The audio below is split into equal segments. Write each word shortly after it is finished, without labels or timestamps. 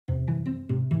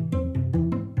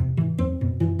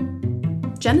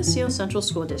Geneseo Central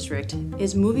School District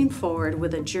is moving forward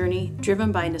with a journey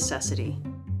driven by necessity.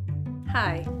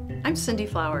 Hi, I'm Cindy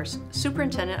Flowers,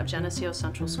 Superintendent of Geneseo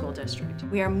Central School District.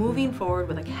 We are moving forward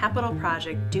with a capital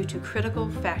project due to critical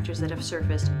factors that have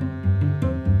surfaced.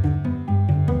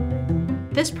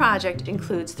 This project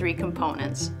includes 3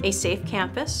 components: a safe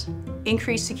campus,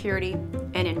 increased security,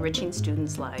 and enriching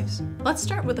students' lives. Let's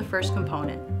start with the first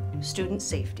component, student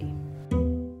safety.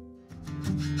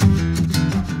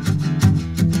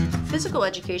 Physical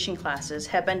education classes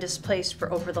have been displaced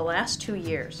for over the last 2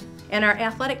 years, and our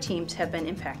athletic teams have been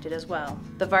impacted as well.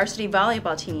 The varsity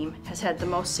volleyball team has had the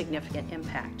most significant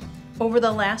impact. Over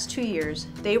the last 2 years,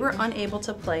 they were unable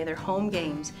to play their home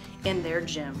games in their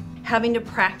gym, having to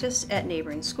practice at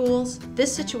neighboring schools.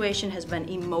 This situation has been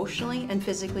emotionally and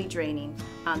physically draining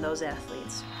on those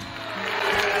athletes.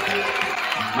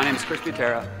 My name is Chris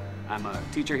Butera. I'm a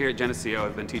teacher here at Geneseo.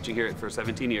 I've been teaching here for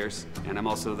 17 years, and I'm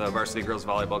also the varsity girls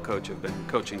volleyball coach. I've been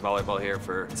coaching volleyball here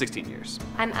for 16 years.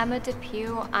 I'm Emma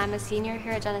Depew. I'm a senior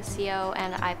here at Geneseo,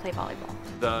 and I play volleyball.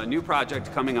 The new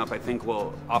project coming up, I think,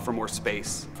 will offer more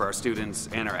space for our students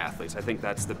and our athletes. I think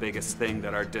that's the biggest thing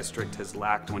that our district has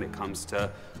lacked when it comes to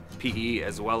PE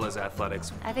as well as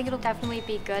athletics. I think it'll definitely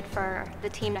be good for the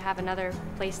team to have another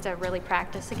place to really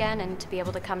practice again and to be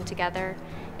able to come together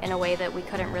in a way that we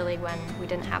couldn't really when we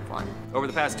didn't have one. Over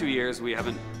the past 2 years, we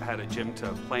haven't had a gym to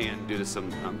play in due to some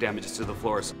damages to the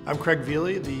floors. I'm Craig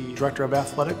Veely, the Director of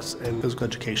Athletics and Physical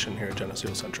Education here at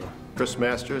Geneseo Central. Chris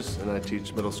Masters, and I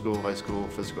teach middle school, high school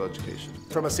physical education.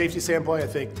 From a safety standpoint, I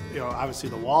think obviously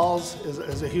the walls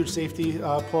is a huge safety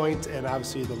point, and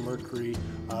obviously the mercury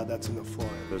that's in the floor.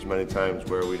 There's many times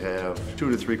where we have 2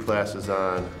 to 3 classes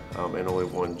on and only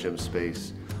 1 gym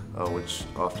space, which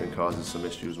often causes some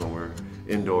issues when we're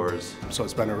indoors. So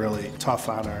it's been a really tough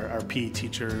on our PE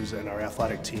teachers and our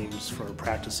athletic teams for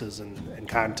practices and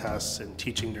contests and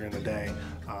teaching during the day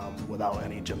without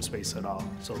any gym space at all.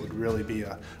 So it would really be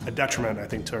a detriment, I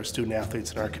think, to our student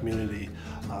athletes in our community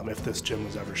if this gym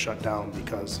was ever shut down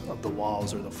because of the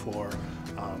walls or the floor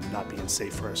not being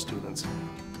safe for our students.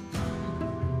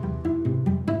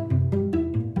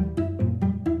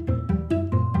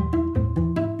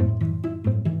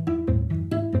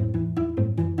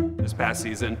 This past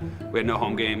season, we had no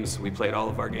home games. We played all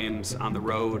of our games on the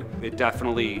road. It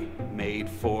definitely made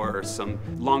for some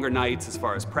longer nights as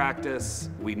far as practice.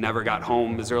 We never got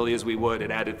home as early as we would.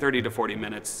 It added 30 to 40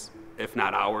 minutes, if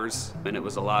not hours. And it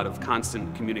was a lot of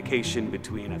constant communication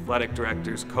between athletic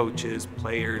directors, coaches,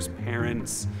 players,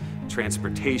 parents,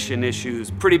 transportation issues.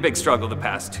 Pretty big struggle the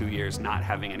past 2 years not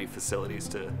having any facilities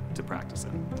to practice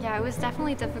in. Yeah, it was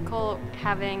definitely difficult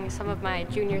having some of my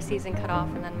junior season cut off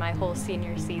and then my whole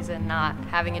senior season not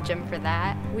having a gym for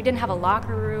that. We didn't have a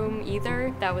locker room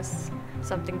either. That was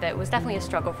something that was definitely a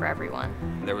struggle for everyone.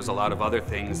 There was a lot of other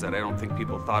things that I don't think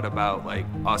people thought about, like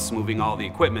us moving all the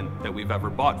equipment that we've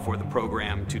ever bought for the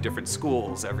program to different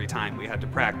schools every time we had to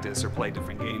practice or play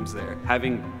different games there.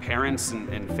 Having parents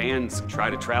and fans try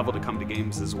to travel to come to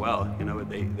games as well. You know,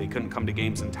 they couldn't come to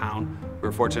games in town. We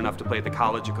were fortunate enough to play at the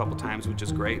college a couple times, which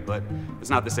is great, but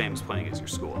it's not the same as playing at your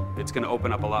school. It's going to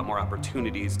open up a lot more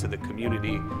opportunities to the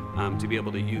community to be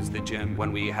able to use the gym.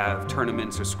 When we have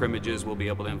tournaments or scrimmages, we'll be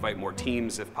able to invite more teams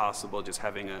if possible, just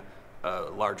having a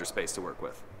larger space to work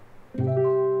with.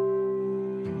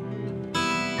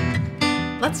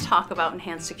 Let's talk about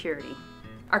enhanced security.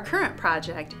 Our current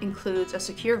project includes a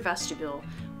secure vestibule,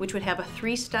 which would have a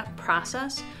 3-step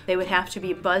process. They would have to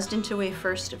be buzzed into a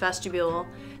first vestibule.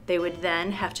 They would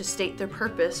then have to state their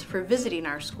purpose for visiting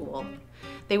our school.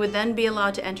 They would then be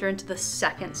allowed to enter into the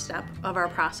second step of our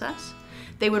process.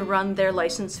 They would run their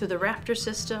license through the Raptor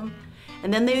system,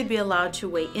 and then they would be allowed to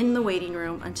wait in the waiting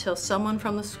room until someone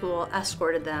from the school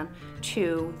escorted them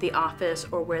to the office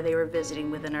or where they were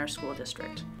visiting within our school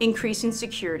district. Increasing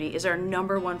security is our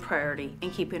 #1 priority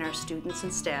in keeping our students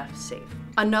and staff safe.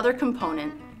 Another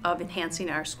component of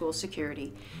enhancing our school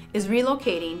security is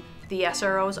relocating the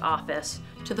SRO's office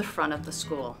to the front of the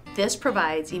school. This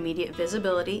provides immediate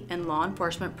visibility and law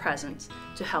enforcement presence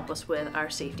to help us with our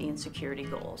safety and security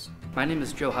goals. My name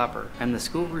is Joe Hopper. I'm the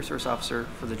School Resource Officer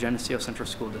for the Geneseo Central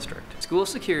School District. School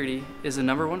security is the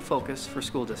 #1 focus for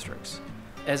school districts.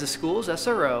 As a school's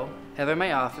SRO, having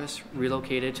my office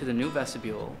relocated to the new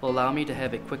vestibule will allow me to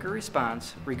have a quicker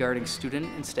response regarding student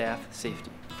and staff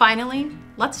safety. Finally,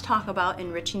 let's talk about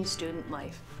enriching student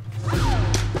life.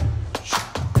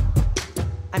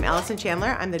 I'm Allison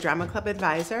Chandler. I'm the Drama Club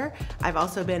Advisor. I've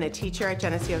also been a teacher at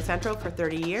Geneseo Central for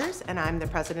 30 years, and I'm the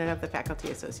president of the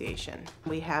Faculty Association.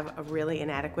 We have a really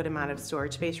inadequate amount of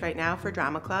storage space right now for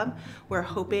Drama Club. We're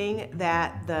hoping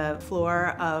that the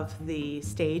floor of the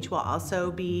stage will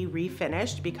also be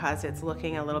refinished because it's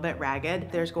looking a little bit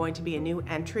ragged. There's going to be a new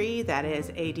entry that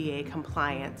is ADA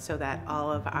compliant so that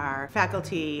all of our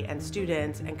faculty and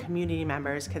students and community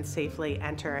members can safely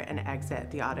enter and exit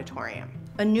the auditorium.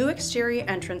 A new exterior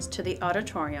entrance to the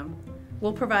auditorium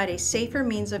will provide a safer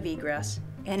means of egress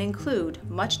and include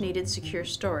much-needed secure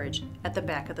storage at the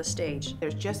back of the stage.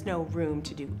 There's just no room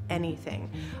to do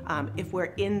anything. If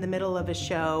we're in the middle of a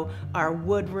show, our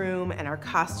wood room and our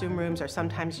costume rooms are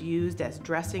sometimes used as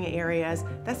dressing areas.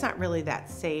 That's not really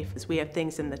that safe. We have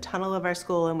things in the tunnel of our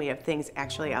school and we have things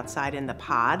actually outside in the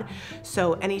pod.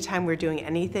 So anytime we're doing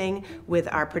anything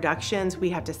with our productions,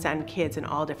 we have to send kids in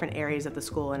all different areas of the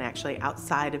school and actually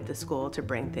outside of the school to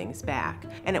bring things back.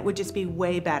 And it would just be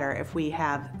way better if we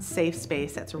have safe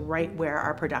space that's right where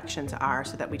our productions are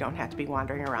so that we don't have to be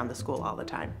wandering around the school all the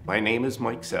time. My name is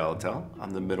Mike Salatel.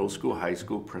 I'm the middle school, high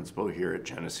school principal here at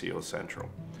Geneseo Central.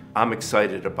 I'm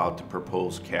excited about the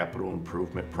proposed capital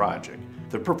improvement project.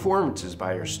 The performances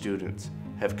by our students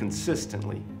have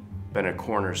consistently been a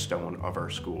cornerstone of our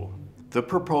school. The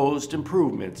proposed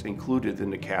improvements included in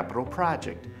the capital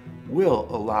project will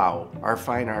allow our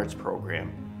fine arts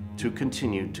program to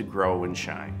continue to grow and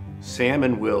shine. Sam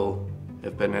and Will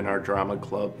have been in our drama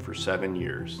club for 7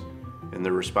 years, and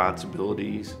their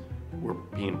responsibilities were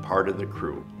being part of the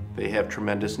crew. They have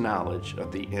tremendous knowledge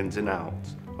of the ins and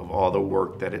outs of all the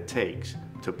work that it takes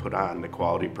to put on the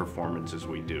quality performances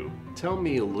we do. Tell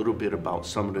me a little bit about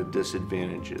some of the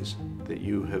disadvantages that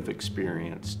you have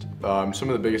experienced. Some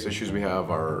of the biggest issues we have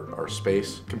are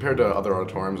space. Compared to other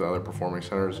auditoriums and other performing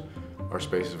centers, our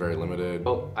space is very limited.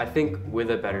 Well, I think with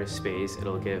a better space,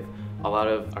 it'll give a lot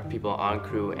of our people on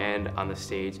crew and on the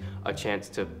stage a chance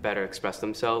to better express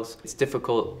themselves. It's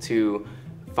difficult to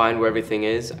find where everything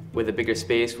is. With a bigger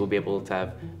space, we'll be able to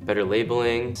have better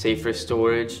labeling, safer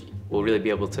storage. We'll really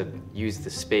be able to use the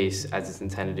space as it's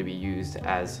intended to be used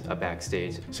as a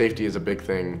backstage. Safety is a big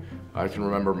thing. I can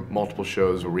remember multiple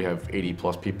shows where we have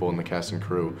 80+ people in the cast and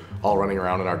crew all running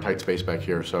around in our tight space back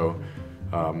here. So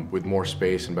with more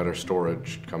space and better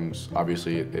storage comes,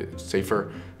 obviously, it's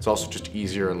safer. It's also just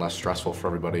easier and less stressful for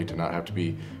everybody to not have to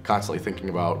be constantly thinking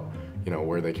about, you know,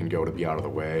 where they can go to be out of the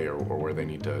way or where they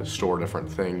need to store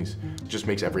different things. It just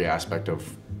makes every aspect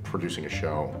of producing a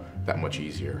show that much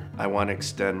easier. I want to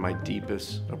extend my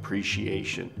deepest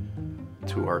appreciation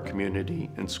to our community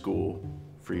and school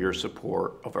for your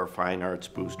support of our Fine Arts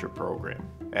Booster program.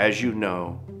 As you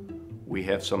know, we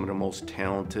have some of the most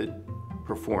talented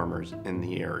performers in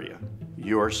the area.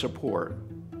 Your support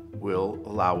will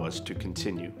allow us to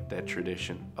continue that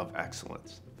tradition of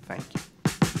excellence. Thank you.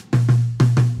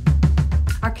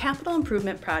 Our capital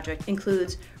improvement project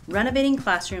includes renovating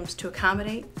classrooms to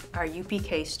accommodate our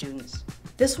UPK students.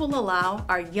 This will allow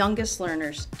our youngest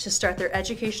learners to start their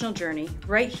educational journey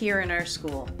right here in our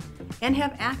school and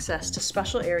have access to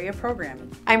special area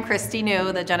programming. I'm Christy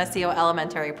New, the Geneseo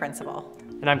Elementary Principal.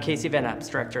 And I'm Casey Van Epps,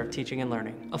 Director of Teaching and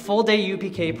Learning. A full-day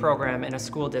UPK program in a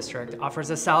school district offers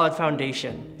a solid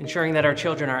foundation, ensuring that our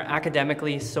children are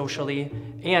academically, socially,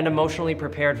 and emotionally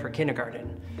prepared for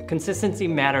kindergarten. Consistency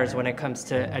matters when it comes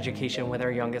to education with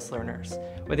our youngest learners.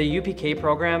 With a UPK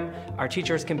program, our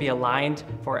teachers can be aligned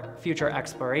for future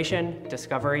exploration,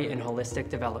 discovery, and holistic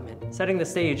development, setting the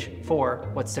stage for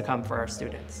what's to come for our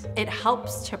students. It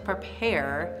helps to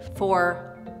prepare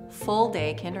for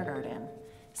full-day kindergarten,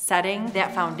 setting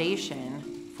that foundation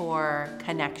for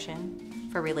connection,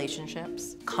 for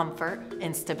relationships, comfort,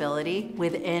 and stability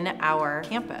within our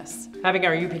campus. Having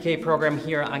our UPK program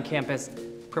here on campus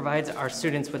provides our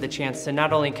students with a chance to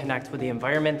not only connect with the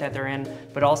environment that they're in,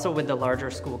 but also with the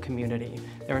larger school community.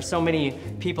 There are so many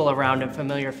people around and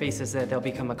familiar faces that they'll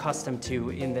become accustomed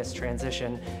to in this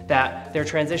transition, that their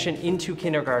transition into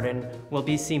kindergarten will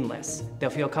be seamless. They'll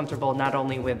feel comfortable not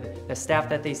only with the staff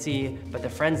that they see, but the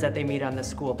friends that they meet on the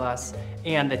school bus,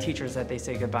 and the teachers that they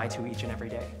say goodbye to each and every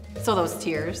day. So those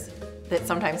tears that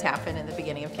sometimes happen in the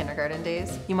beginning of kindergarten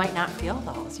days, you might not feel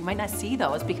those, you might not see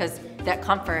those, because that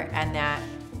comfort and that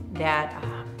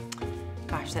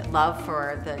love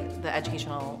for the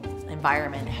educational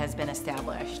environment has been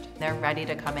established. They're ready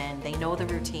to come in. They know the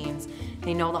routines,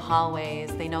 they know the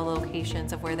hallways, they know the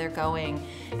locations of where they're going,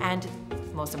 and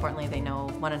most importantly, they know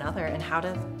one another and how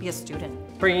to be a student.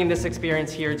 Bringing this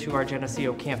experience here to our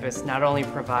Geneseo campus not only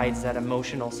provides that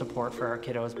emotional support for our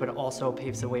kiddos, but also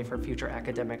paves the way for future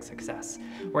academic success.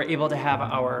 We're able to have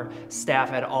our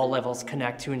staff at all levels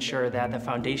connect to ensure that the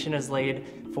foundation is laid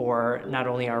for not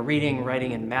only our reading,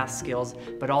 writing, and math skills,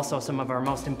 but also some of our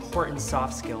most important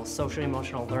soft skills, social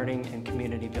emotional learning and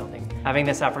community building. Having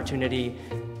this opportunity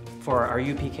for our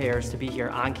UPKers to be here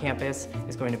on campus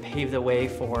is going to pave the way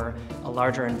for a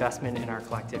larger investment in our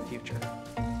collective future.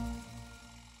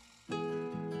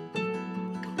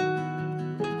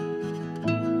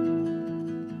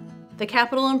 The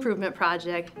capital improvement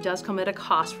project does come at a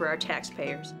cost for our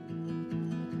taxpayers.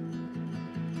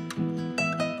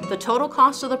 The total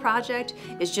cost of the project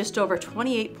is just over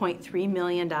 $28.3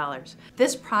 million.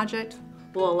 This project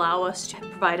will allow us to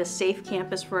provide a safe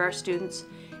campus for our students,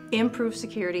 improve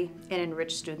security, and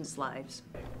enrich students' lives.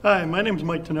 Hi, my name is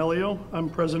Mike Tonelio. I'm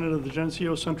president of the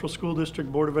Geneseo Central School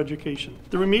District Board of Education.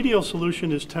 The remedial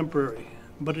solution is temporary,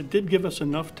 but it did give us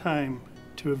enough time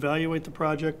to evaluate the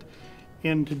project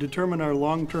and to determine our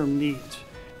long-term needs.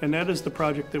 And that is the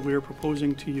project that we are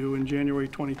proposing to you in January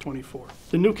 2024.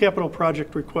 The new capital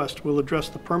project request will address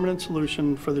the permanent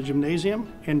solution for the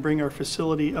gymnasium and bring our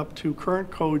facility up to current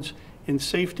codes in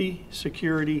safety,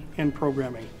 security, and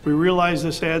programming. We realize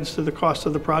this adds to the cost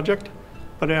of the project,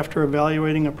 but after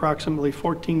evaluating approximately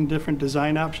 14 different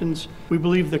design options, we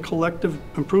believe the collective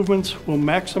improvements will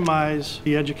maximize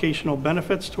the educational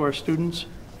benefits to our students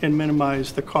and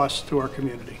minimize the costs to our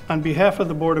community. On behalf of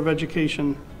the Board of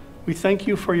Education, we thank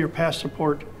you for your past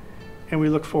support, and we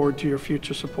look forward to your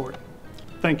future support.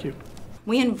 Thank you.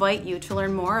 We invite you to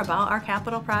learn more about our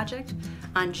capital project.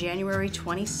 On January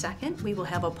 22nd, we will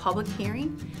have a public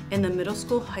hearing in the Middle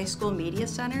School High School Media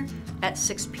Center at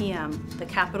 6 p.m. The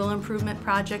capital improvement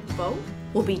project vote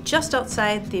will be just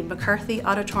outside the McCarthy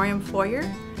Auditorium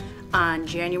foyer on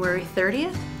January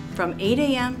 30th from 8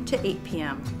 a.m. to 8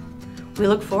 p.m. We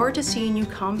look forward to seeing you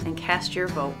come and cast your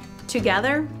vote.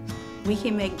 Together, we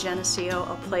can make Geneseo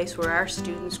a place where our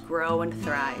students grow and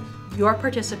thrive. Your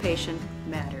participation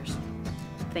matters.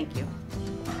 Thank you.